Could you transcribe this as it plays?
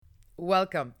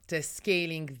Welcome to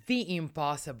Scaling the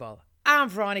Impossible. I'm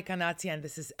Veronica Nazi and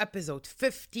this is episode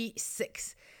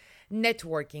 56,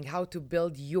 Networking, How to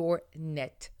Build Your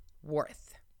Net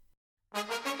Worth. Be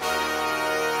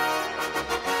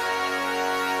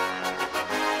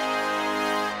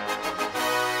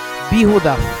who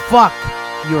the fuck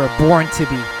you're born to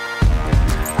be.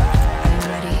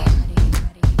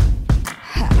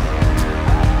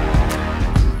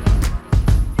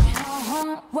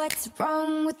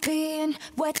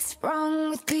 What's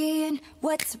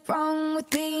wrong with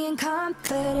being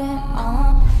confident?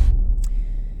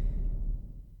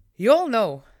 You all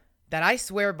know that I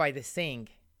swear by the saying,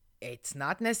 it's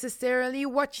not necessarily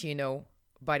what you know,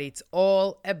 but it's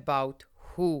all about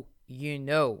who you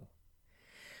know.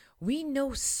 We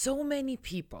know so many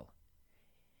people.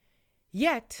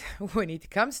 Yet, when it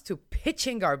comes to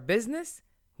pitching our business,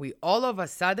 we all of a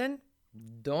sudden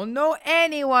don't know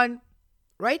anyone.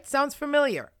 Right? Sounds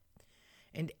familiar.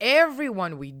 And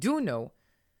everyone we do know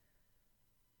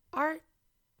are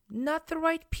not the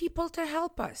right people to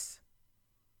help us.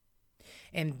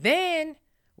 And then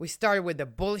we start with the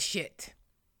bullshit.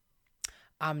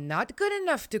 I'm not good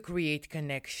enough to create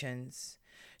connections.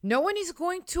 No one is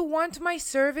going to want my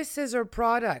services or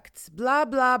products. Blah,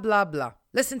 blah, blah, blah.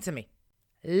 Listen to me.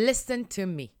 Listen to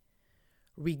me.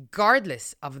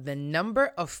 Regardless of the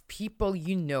number of people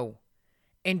you know,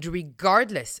 and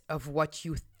regardless of what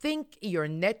you think your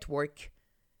network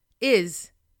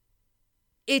is,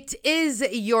 it is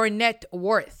your net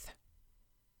worth.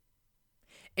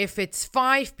 If it's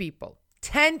 5 people,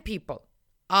 10 people,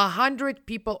 100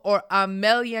 people, or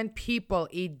 1,000,000 people,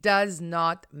 it does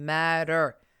not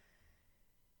matter.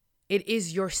 It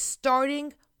is your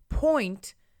starting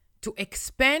point to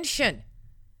expansion.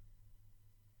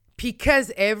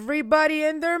 Because everybody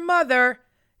and their mother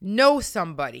knows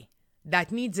somebody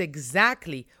that needs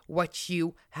exactly what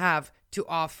you have to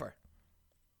offer.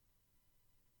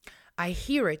 I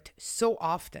hear it so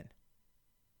often.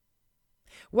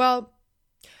 Well,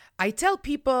 I tell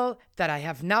people that I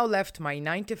have now left my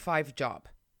 9-to-5 job.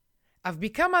 I've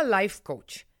become a life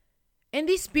coach. And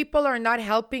these people are not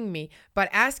helping me, but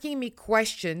asking me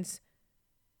questions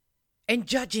and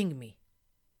judging me.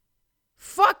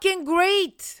 Fucking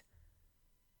great!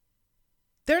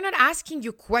 They're not asking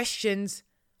you questions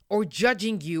or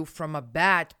judging you from a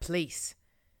bad place.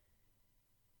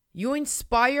 You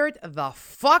inspired the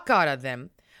fuck out of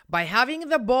them by having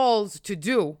the balls to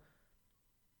do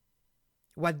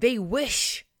what they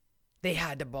wish they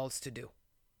had the balls to do.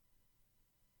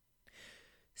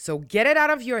 So get it out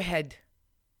of your head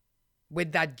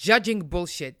with that judging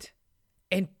bullshit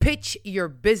and pitch your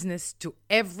business to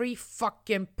every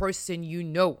fucking person you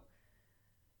know.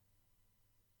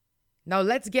 Now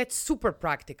let's get super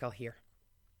practical here.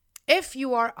 If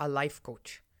you are a life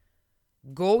coach,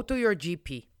 go to your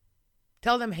GP.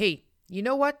 Tell them, hey, you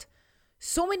know what?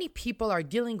 So many people are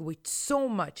dealing with so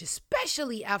much,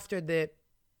 especially after the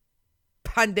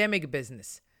pandemic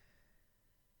business.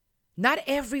 Not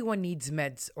everyone needs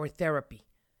meds or therapy.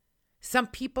 Some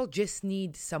people just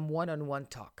need some one-on-one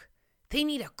talk. They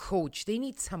need a coach. They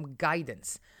need some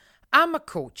guidance. I'm a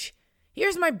coach.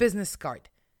 Here's my business card.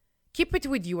 Keep it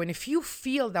with you, and if you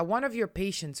feel that one of your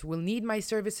patients will need my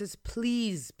services,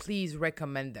 please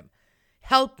recommend them.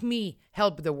 Help me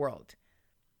help the world.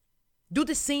 Do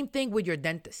the same thing with your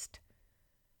dentist.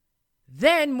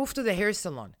 Then move to the hair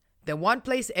salon, the one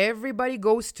place everybody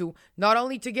goes to, not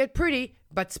only to get pretty,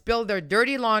 but spill their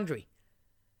dirty laundry.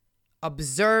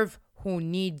 Observe who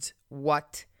needs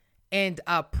what and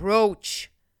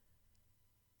approach.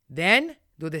 Then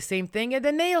do the same thing at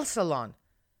the nail salon.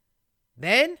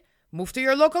 Then move to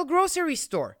your local grocery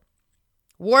store.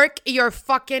 Work your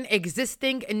fucking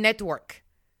existing network.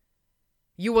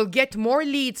 You will get more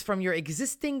leads from your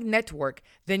existing network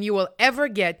than you will ever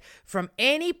get from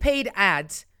any paid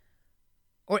ads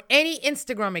or any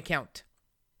Instagram account.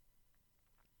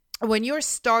 When you're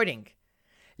starting,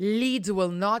 leads will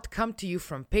not come to you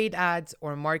from paid ads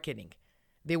or marketing.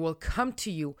 They will come to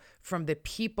you from the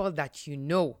people that you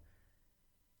know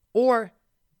or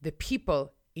the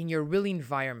people in your real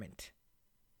environment.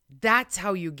 That's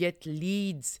how you get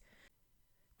leads.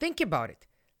 Think about it.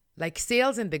 Like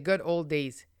sales in the good old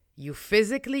days. You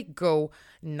physically go,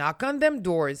 knock on them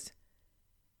doors.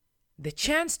 The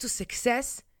chance to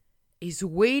success is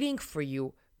waiting for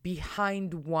you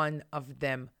behind one of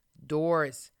them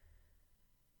doors.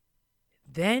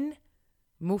 Then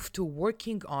move to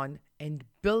working on and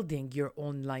building your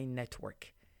online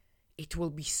network. It will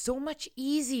be so much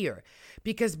easier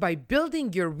because by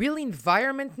building your real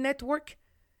environment network,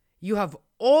 you have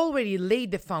already laid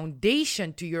the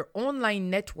foundation to your online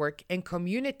network and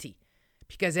community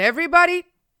Because everybody,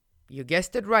 you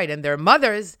guessed it right, and their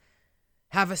mothers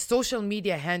have a social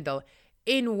media handle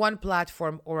in one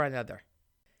platform or another.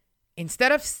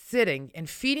 Instead of sitting and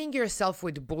feeding yourself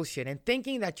with bullshit and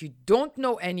thinking that you don't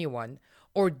know anyone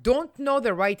or don't know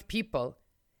the right people,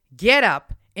 get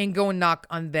up and go knock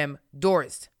on them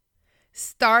doors.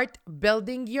 Start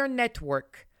building your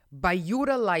network by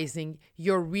utilizing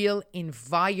your real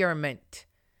environment.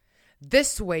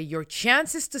 This way, your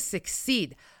chances to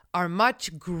succeed are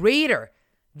much greater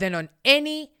than on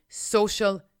any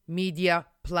social media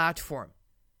platform.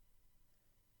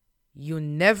 You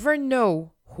never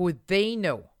know who they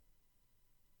know.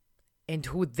 And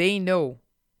who they know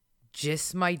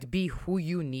just might be who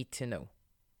you need to know.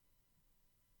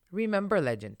 Remember,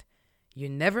 legend, you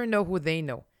never know who they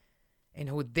know. And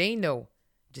who they know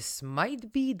just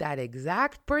might be that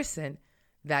exact person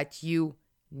that you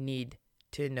need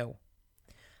to know.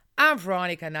 I'm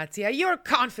Veronica Natzia, your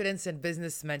confidence and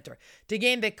business mentor. To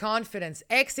gain the confidence,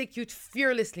 execute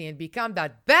fearlessly, and become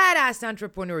that badass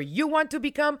entrepreneur you want to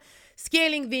become,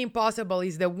 Scaling the Impossible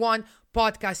is the one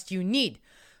podcast you need.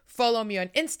 Follow me on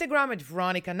Instagram at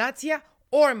Veronica Natzia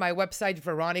or my website,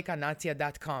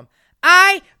 veronicanatzia.com.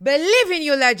 I believe in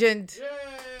you, legend.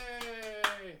 Yay!